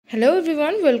Hello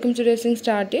everyone, welcome to Racing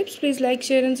Star Tips. Please like,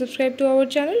 share and subscribe to our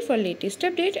channel for latest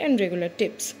update and regular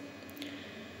tips.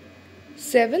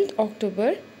 7th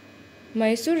October,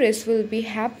 Mysore race will be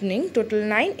happening. Total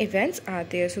 9 events are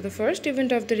there. So the first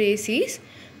event of the race is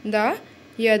the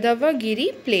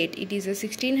Yadavagiri Plate. It is a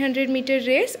 1600 meter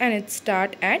race and it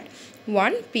starts at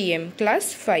 1 p.m.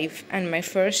 class 5. And my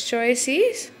first choice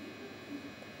is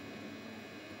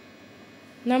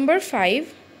number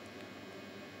 5.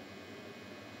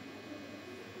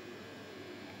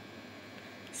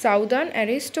 Southern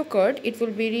Aristocrat. It will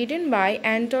be ridden by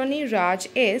Anthony Raj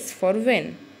S for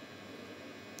win.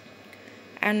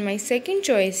 And my second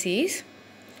choice is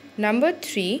number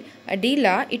 3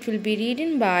 Adila. It will be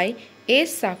ridden by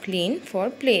S Sakleen for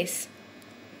place.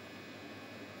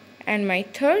 And my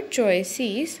third choice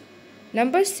is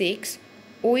number 6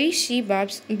 Oishi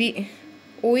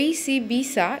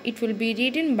Bisa. It will be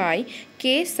ridden by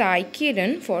K Sai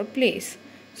Kiran for place.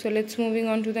 So let's moving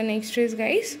on to the next race,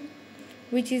 guys,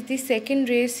 which is the second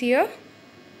race here.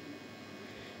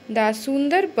 The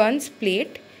Sundarbans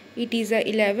Plate. It is a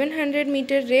 1100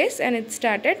 meter race and it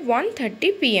starts at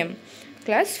 1:30 p.m.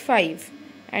 class 5.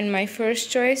 And my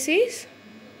first choice is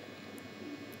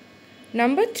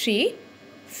number 3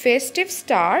 Festive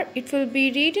Star. It will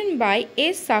be ridden by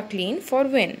A Sakleen for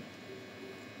win.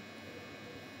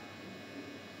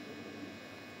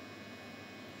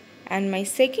 And my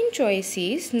second choice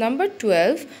is number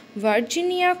 12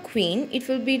 Virginia Queen. It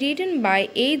will be ridden by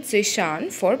A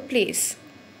Zishan for place.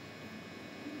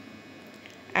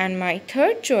 And my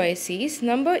third choice is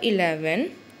number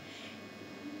 11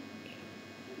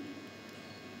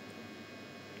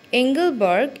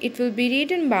 Engelberg. It will be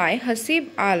ridden by Hasib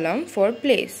Alam for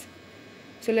place.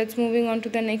 So let's moving on to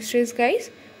the next race, guys,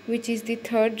 which is the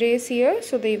third race here.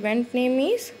 So the event name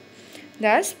is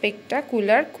the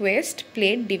Spectacular Quest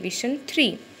Plate Division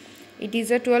 3. It is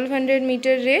a 1200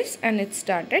 meter race and it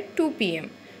starts at 2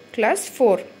 p.m. class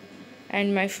 4.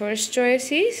 And my first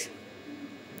choice is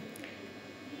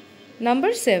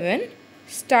number 7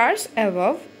 Stars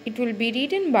Above. It will be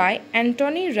ridden by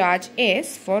Anthony Raj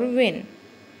S for win.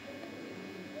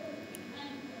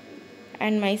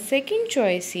 And my second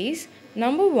choice is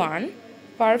number 1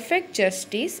 Perfect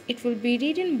Justice. It will be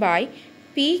ridden by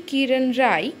P. Kiran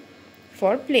Rai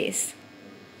for place.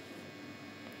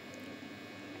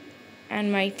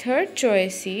 And my third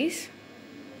choice is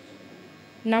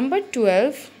number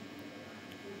 12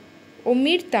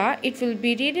 Omirta. It will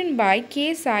be ridden by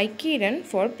K. Sai Kiran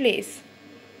for place.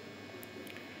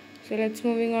 So let's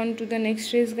moving on to the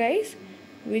next race, guys,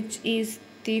 which is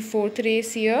the fourth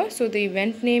race here. So the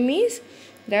event name is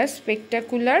the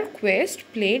Spectacular Quest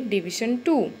Plate Division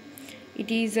 2. It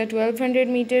is a 1200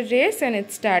 meter race and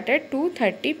it starts at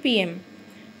 2:30 p.m.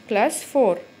 class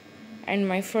 4. And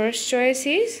my first choice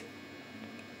is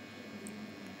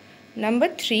number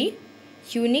 3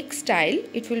 Unique Style.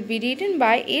 It will be ridden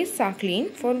by A Sakleen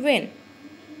for win.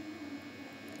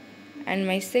 And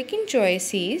my second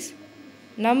choice is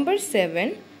number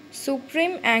 7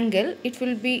 Supreme Angel. It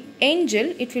will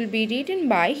be ridden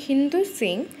by Hindu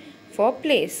Singh for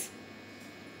place.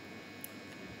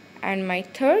 And my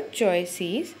third choice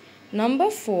is number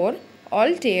 4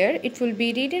 Altair. It will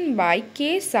be ridden by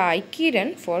K. Sai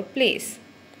Kiran for place.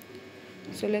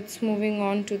 So let's moving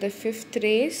on to the fifth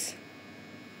race.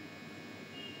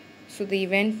 So the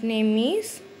event name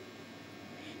is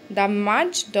the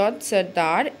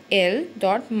Sardar L.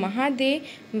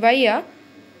 Mahadevaya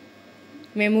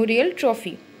Memorial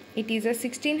Trophy. It is a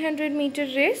 1600 meter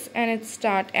race and it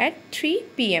starts at 3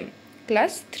 p.m.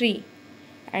 class 3.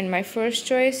 And my first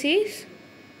choice is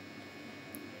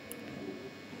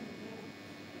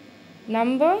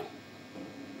number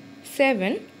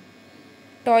 7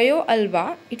 Toyo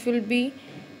Alba. It will be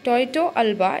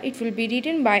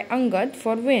ridden by Angad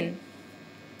for win.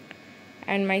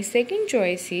 And my second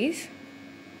choice is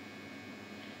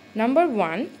number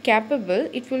 1 Capable.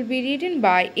 It will be ridden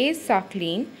by A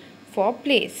Sakleen for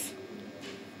place.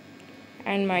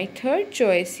 And my third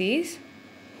choice is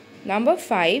number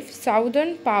 5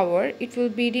 Southern Power. It will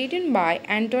be ridden by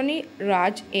Anthony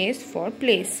Raj S for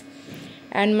place.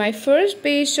 And my first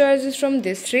base choice is from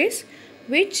this race,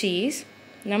 which is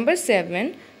number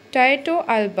 7 Taito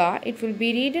Alba. It will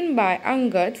be ridden by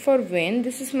Angad for win.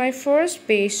 This is my first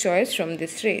base choice from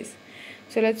this race.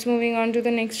 So let's moving on to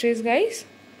the next race, guys,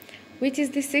 which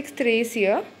is the sixth race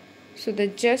here. So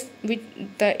the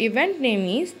event name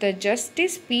is the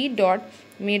Justice P.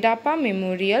 Medappa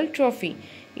Memorial Trophy.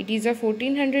 It is a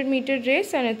 1400 meter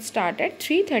race and it starts at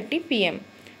 3:30 p.m.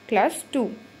 class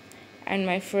 2. And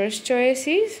my first choice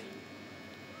is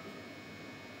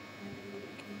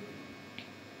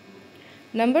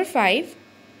number 5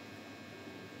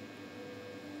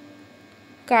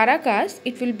 Caracas,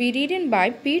 it will be ridden by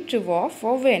P. Trevor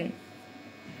for win.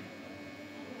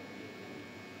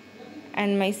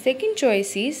 And my second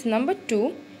choice is number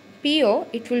 2, Pio,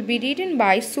 it will be ridden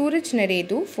by Suraj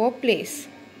Naredu for place.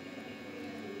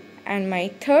 And my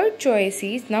third choice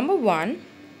is number 1,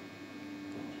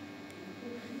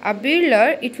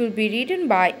 Abirler, it will be ridden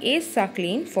by A.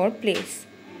 Sakleen for place.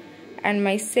 And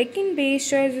my second base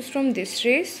choice is from this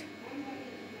race,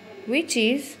 which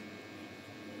is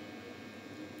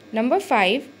number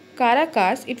 5,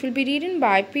 Caracas, it will be ridden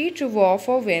by P. Trevor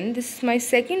for win. This is my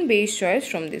second base choice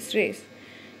from this race.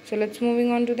 So let's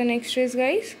moving on to the next race,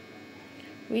 guys,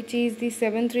 which is the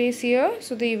 7th race here.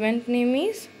 So the event name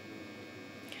is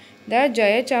the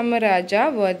Jaya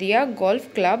Chamaraja Vadia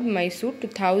Golf Club Mysore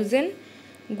 2000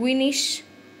 Guinish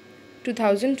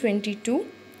 2022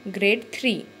 Grade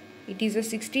 3. It is a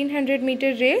 1600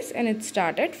 meter race and it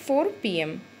starts at 4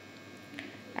 p.m.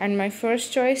 And my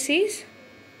first choice is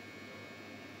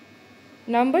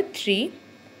number 3,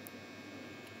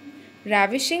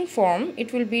 Ravishing Form,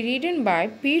 it will be ridden by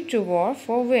P. Trevor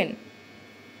for win.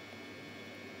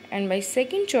 And my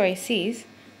second choice is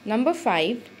number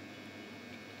 5,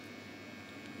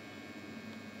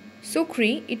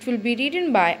 Sukri, it will be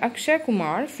ridden by Akshay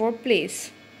Kumar for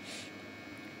place.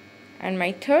 And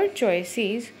my third choice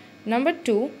is number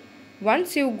 2,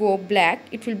 Once You Go Black,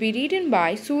 it will be ridden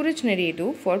by Suraj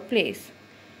Naredu for place.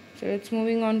 So let's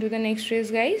moving on to the next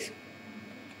race, guys,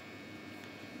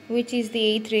 which is the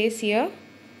 8th race here.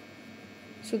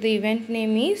 So the event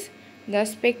name is the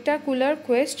Spectacular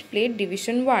Quest Plate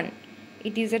Division 1.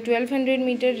 It is a 1200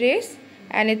 meter race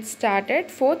and it starts at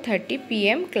 4:30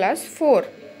 p.m. class 4.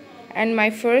 And my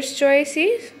first choice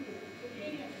is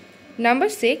number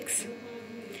 6,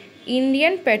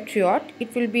 Indian Patriot,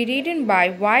 it will be ridden by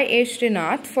Y.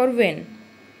 Srinath for win.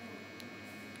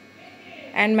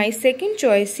 And my second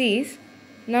choice is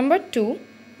number 2,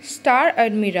 Star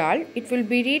Admiral, it will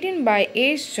be ridden by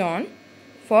Ace John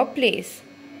for place.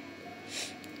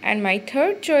 And my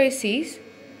third choice is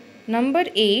number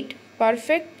 8,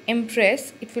 Perfect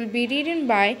Empress, it will be ridden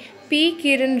by P.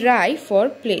 Kiran Rai for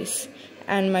place.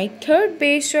 And my third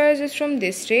base choice is from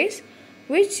this race,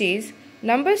 which is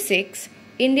number 6,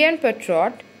 Indian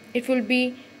Patriot, it will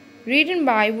be ridden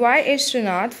by Y.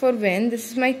 Srinath for win.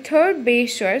 This is my third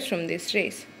base choice from this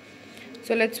race.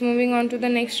 So let's moving on to the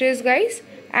next race, guys,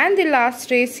 and the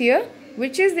last race here,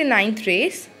 which is the 9th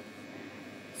race.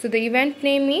 So the event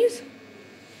name is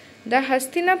the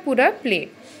Hastinapura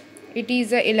Plate. It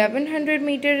is a 1100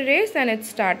 meter race and it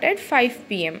starts at 5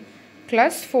 p.m.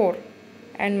 class 4.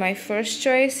 And my first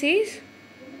choice is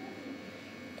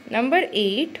number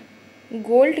 8,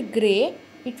 Gold Grey,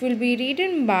 it will be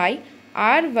ridden by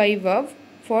R. Vaibhav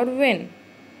for win.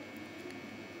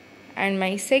 And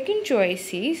my second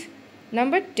choice is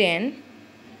number 10,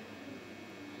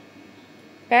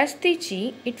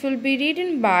 Pastichi, it will be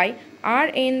ridden by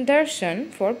R. N. Darshan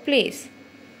for place.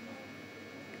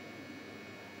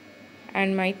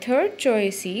 And my third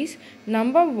choice is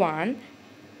number 1,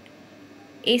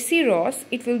 AC Ross,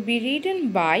 it will be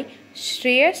ridden by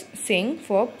Shreyas Singh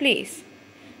for place.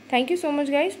 Thank you so much,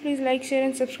 guys. Please like, share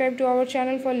and subscribe to our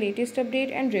channel for latest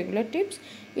update and regular tips.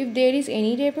 If there is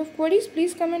any type of queries,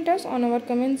 please comment us on our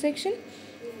comment section.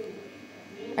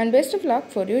 And best of luck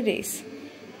for your race.